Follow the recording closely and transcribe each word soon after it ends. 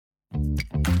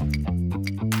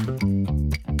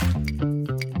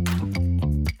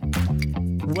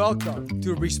Welcome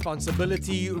to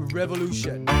Responsibility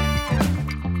Revolution.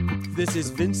 This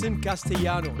is Vincent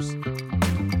Castellanos.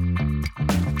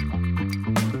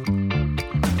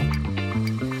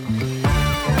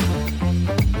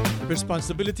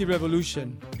 Responsibility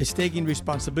Revolution is taking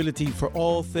responsibility for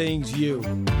all things you.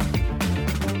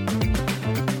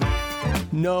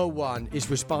 No one is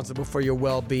responsible for your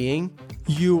well-being.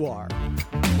 You are.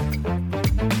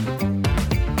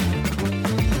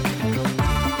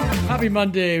 Happy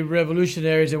Monday,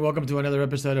 revolutionaries, and welcome to another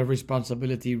episode of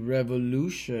Responsibility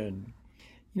Revolution.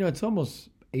 You know, it's almost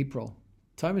April.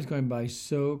 Time is going by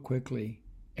so quickly.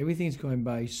 Everything's going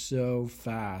by so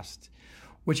fast.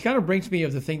 Which kind of brings me to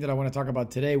the thing that I want to talk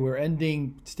about today. We're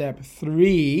ending step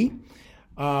 3,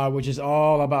 which is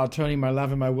all about turning my life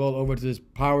and my will over to this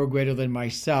power greater than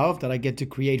myself that I get to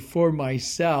create for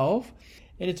myself.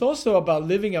 And it's also about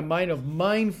living a mind of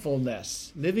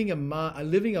mindfulness, living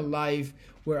a life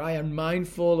where I am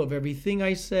mindful of everything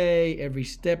I say, every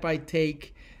step I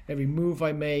take, every move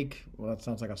I make. Well, that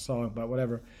sounds like a song, but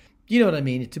whatever. You know what I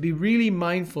mean? To be really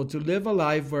mindful, to live a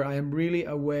life where I am really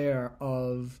aware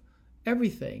of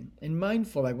everything and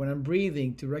mindful, like when I'm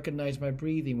breathing, to recognize my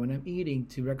breathing, when I'm eating,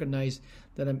 to recognize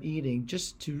that I'm eating,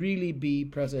 just to really be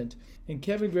present. And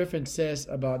Kevin Griffin says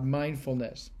about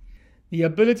mindfulness, the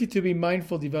ability to be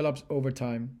mindful develops over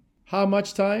time. How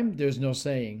much time? There's no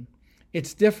saying.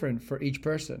 It's different for each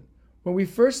person. When we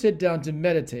first sit down to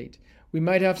meditate, we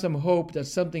might have some hope that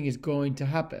something is going to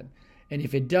happen. And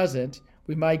if it doesn't,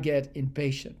 we might get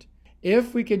impatient.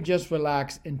 If we can just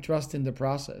relax and trust in the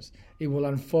process, it will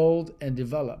unfold and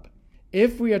develop.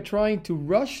 If we are trying to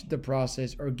rush the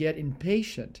process or get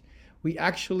impatient, we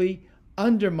actually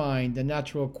undermine the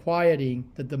natural quieting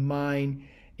that the mind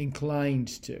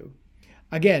inclines to.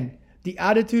 Again, the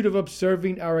attitude of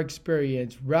observing our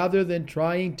experience rather than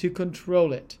trying to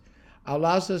control it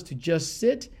allows us to just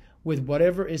sit with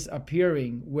whatever is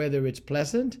appearing, whether it's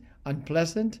pleasant,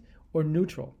 unpleasant, or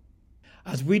neutral.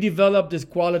 As we develop this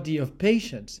quality of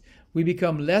patience, we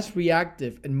become less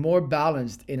reactive and more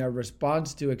balanced in our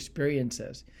response to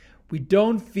experiences. We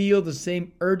don't feel the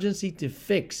same urgency to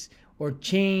fix or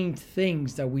change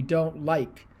things that we don't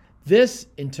like. This,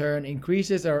 in turn,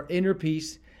 increases our inner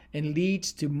peace and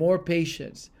leads to more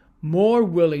patience, more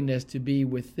willingness to be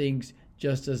with things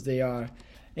just as they are.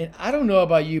 And I don't know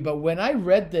about you, but when I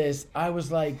read this, I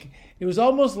was like, it was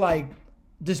almost like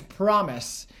this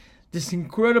promise, this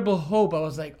incredible hope. I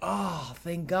was like, oh,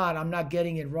 thank God I'm not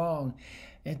getting it wrong.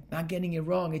 And not getting it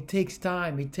wrong. It takes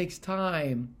time.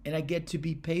 And I get to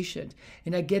be patient.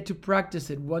 And I get to practice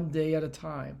it one day at a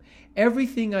time.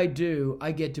 Everything I do,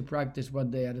 I get to practice one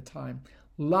day at a time.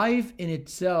 Life in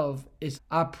itself is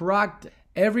a practice.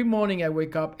 Every morning I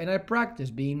wake up and I practice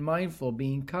being mindful,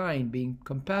 being kind, being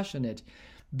compassionate,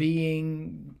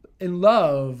 being in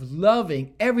love,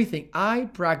 loving, everything. I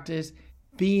practice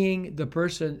being the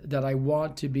person that I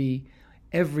want to be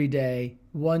every day,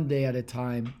 one day at a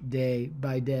time, day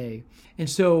by day. And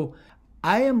so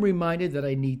I am reminded that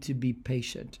I need to be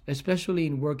patient, especially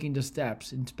in working the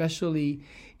steps, and especially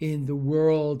in the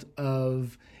world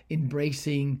of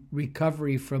embracing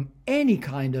recovery from any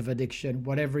kind of addiction,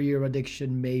 whatever your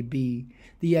addiction may be.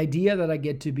 The idea that I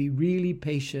get to be really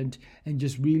patient and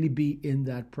just really be in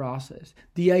that process.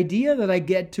 The idea that I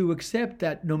get to accept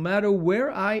that no matter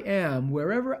where I am,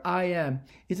 wherever I am,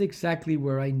 is exactly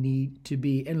where I need to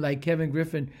be. And like Kevin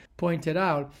Griffin pointed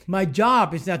out, my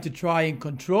job is not to try and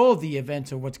control the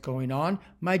events of what's going on.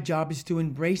 My job is to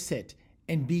embrace it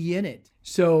and be in it.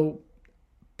 So,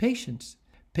 patience.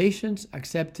 Patience,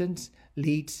 acceptance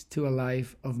leads to a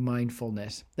life of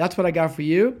mindfulness. That's what I got for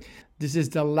you. This is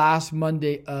the last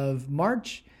Monday of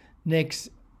March. Next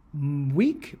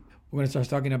week, we're going to start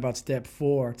talking about step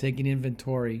 4, taking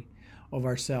inventory of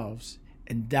ourselves.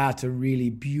 And that's a really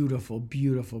beautiful,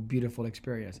 beautiful, beautiful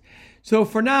experience. So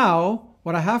for now,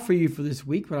 what I have for you for this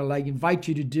week, what I'd invite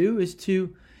you to do is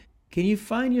can you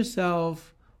find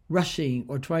yourself rushing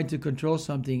or trying to control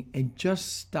something and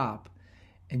just stop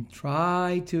and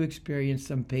try to experience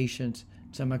some patience,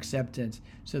 some acceptance,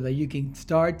 so that you can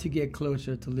start to get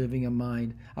closer to living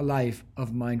a life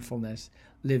of mindfulness,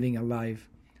 living a life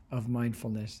of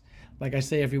mindfulness. Like I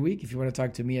say every week, if you want to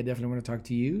talk to me, I definitely want to talk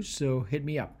to you. So hit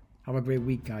me up. Have a great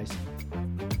week, guys.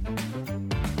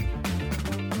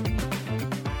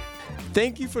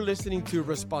 Thank you for listening to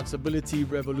Responsibility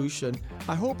Revolution.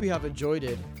 I hope you have enjoyed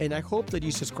it, and I hope that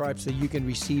you subscribe so you can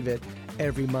receive it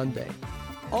every Monday.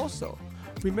 Also,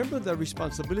 remember that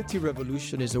Responsibility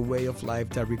Revolution is a way of life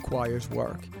that requires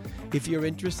work. If you're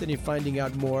interested in finding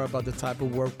out more about the type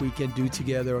of work we can do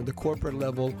together on the corporate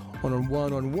level or on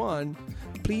one-on-one,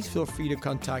 please feel free to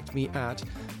contact me at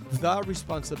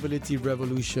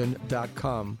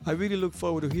theresponsibilityrevolution.com. I really look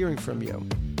forward to hearing from you.